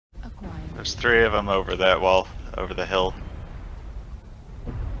There's 3 of them over that wall, over the hill.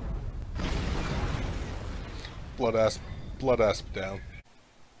 Blood asp down.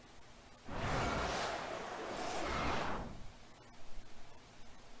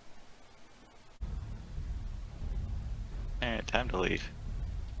 Alright, time to leave.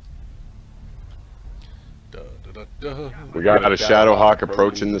 We got a Shadowhawk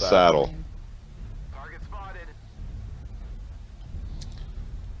approaching the saddle. Target spotted.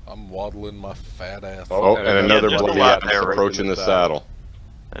 I'm waddling my fat ass. Oh, and another there's a bloody lot ass there approaching the saddle.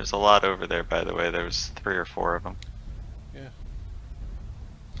 There's a lot over there, by the way. There was 3 or 4 of them. Yeah.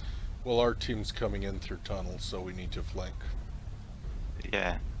 Well, our team's coming in through tunnels, so we need to flank.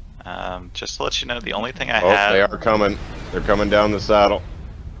 Yeah. Just to let you know, the only thing I have... Oh, they are coming. They're coming down the saddle.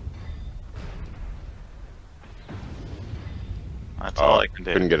 That's all I can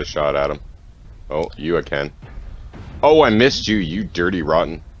do. Couldn't get a shot at him. Oh, I can. Oh, I missed you, you dirty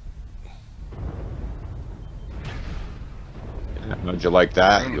rotten. How'd you like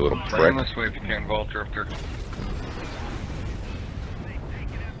that, you little prick? This way if you can, Vulture up there.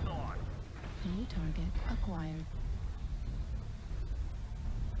 New target acquired.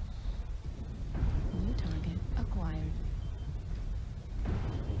 New target acquired.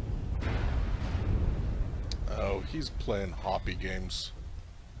 Oh, he's playing hoppy games.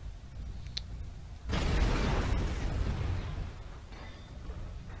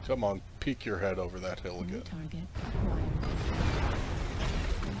 Come on, peek your head over that hill again. New target acquired.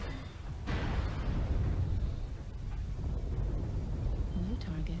 New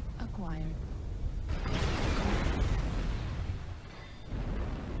target acquired.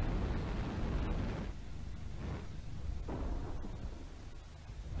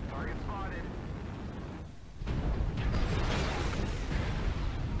 Target spotted.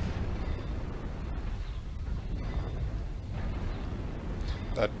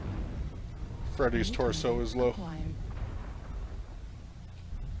 That Freddy's New torso target is low. acquired.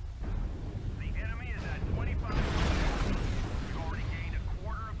 The enemy is at 25%. You've already gained a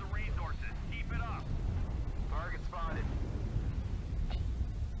quarter of the resources. Keep it up. Target spotted.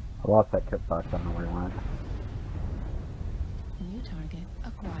 I lost that kit box, I don't know where it went. New target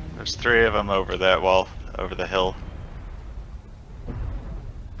acquired. There's 3 of them over that wall, over the hill.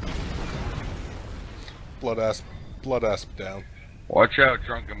 Blood asp down. Watch out,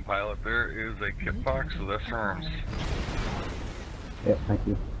 drunken pilot. There is a kit box with SRMs. Yep, thank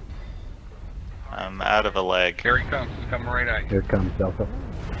you. I'm out of a leg. Here he comes. He's coming right at you. Here comes Delta.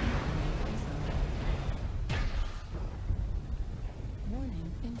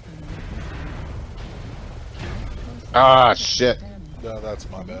 Warning incoming. Ah, shit. No, that's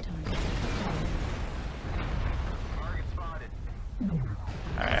my bad. Target spotted.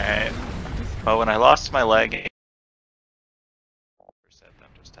 Alright. Well, when I lost my leg, I set them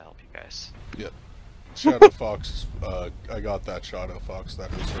just to help you guys. Yep. Shadow Fox, I got that Shadow Fox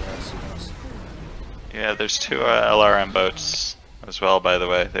that was harassing us. Yeah, there's 2 LRM boats as well, by the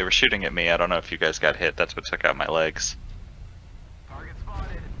way. They were shooting at me. I don't know if you guys got hit. That's what took out my legs. Target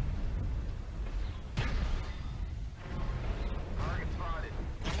spotted. Target spotted.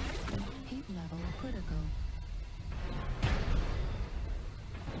 Heat level critical.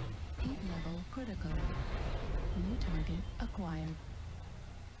 Heat level critical. New target acquired.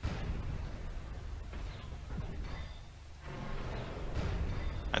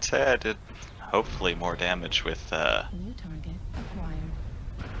 I'd say I did hopefully more damage with New target acquired.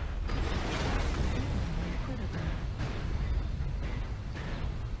 Heat level critical.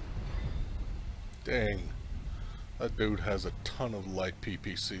 Dang. That dude has a ton of light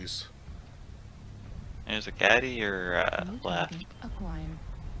PPCs. There's a Gaddy or New left. target acquired.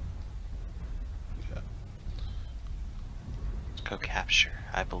 Yeah. Go capture.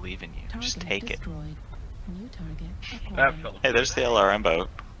 I believe in you. Target Just take it. destroyed. New target That acquired. fella. Hey, there's the LRM boat.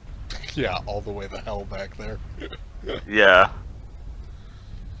 Yeah, all the way the hell back there. Yeah.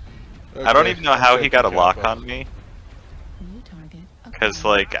 I don't Okay, even know how he got a okay, lock but- on me. New target Because,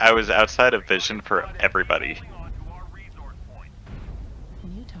 acquired. like, I was outside of vision for everybody. Holding on to our resource point.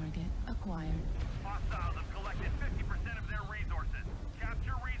 New target acquired. Hostiles have collected 50% of their resources.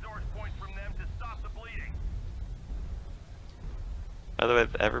 Capture resource points from them to stop the bleeding. By the way,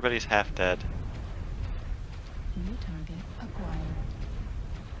 everybody's half dead. New target acquired.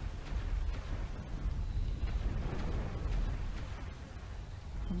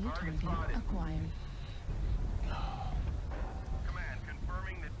 New target acquired. Command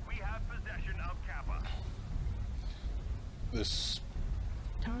confirming that we have possession of Kappa. This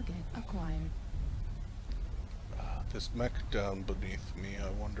Target acquired. this mech down beneath me, I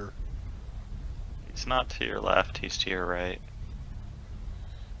wonder. He's not to your left, he's to your right.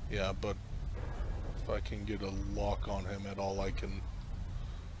 Yeah, but If I can get a lock on him at all, I can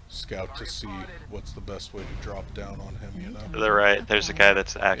scout to see what's the best way to drop down on him, you know? To the right, there's a guy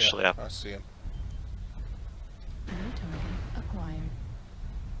that's actually Yeah, up. I see him. New target acquired.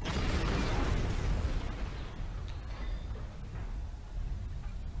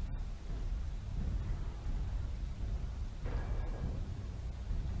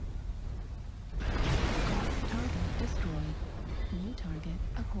 Target destroyed. New target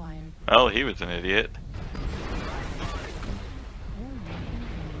acquired. Oh, he was an idiot. Warning,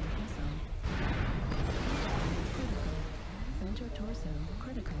 incoming missile. Critical. Center torso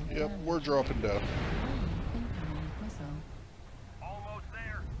critical. Yep, damage. we're dropping down. Warning, incoming missile. Almost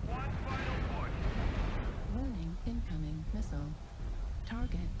there. One final push. Warning, incoming missile.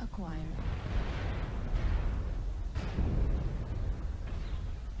 Target acquired.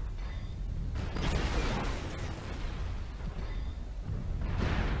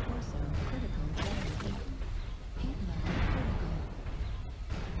 Torso critical damage. Heat level critical.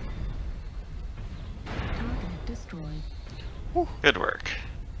 Target destroyed. Good work.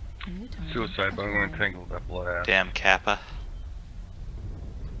 New target Suicide bug acquired. entangled that blast. Damn Kappa.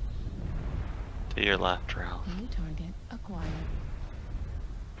 To your left, Ralph. New target acquired.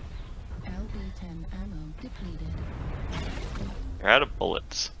 LB-10 ammo depleted. You're out of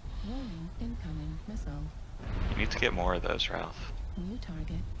bullets. Warning, incoming missile. You need to get more of those, Ralph. New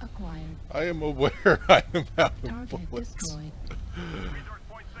target acquired. I am aware I am out of Target bullets. destroyed. Resource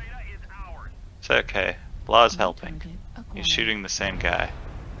point Zeta is ours. It's okay. Law's New helping. target acquired. He's shooting the same guy.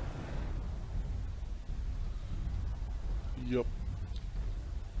 Yup.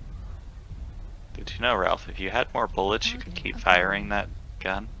 Did you know, Ralph, if you had more bullets, you could keep firing that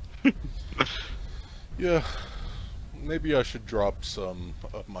gun? Yeah. Maybe I should drop some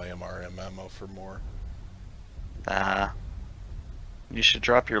of my MRM ammo for more. You should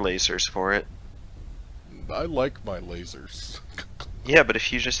drop your lasers for it. I like my lasers. Yeah, but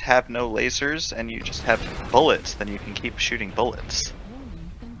if you just have no lasers and you just have bullets, then you can keep shooting bullets.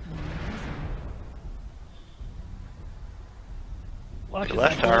 Warning, incoming missile. Your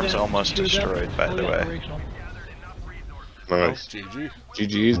left arm's almost destroyed, by the way. Gathered enough resources. Nice. GG.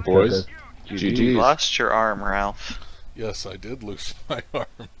 GG's, boys. You GG's. lost your arm, Ralph. Yes, I did lose my arm.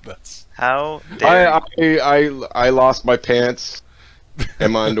 That's How dare you? I lost my pants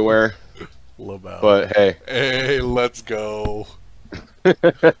and my underwear, Labelle. but hey. Hey, let's go.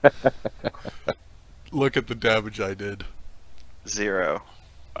 Look at the damage I did. 0.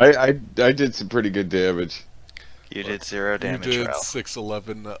 I did some pretty good damage. You did 0 damage, You did Ralph.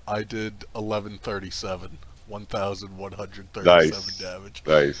 611. I did 1137. 1,137 Nice. damage.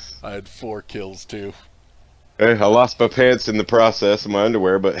 Nice. I had 4 kills too. Hey, I lost my pants in the process of my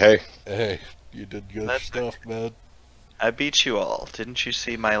underwear, but hey. Hey, you did good That's stuff, man. I beat you all. Didn't you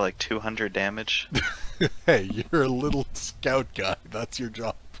see my, like, 200 damage? Hey, you're a little scout guy. That's your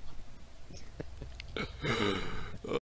job.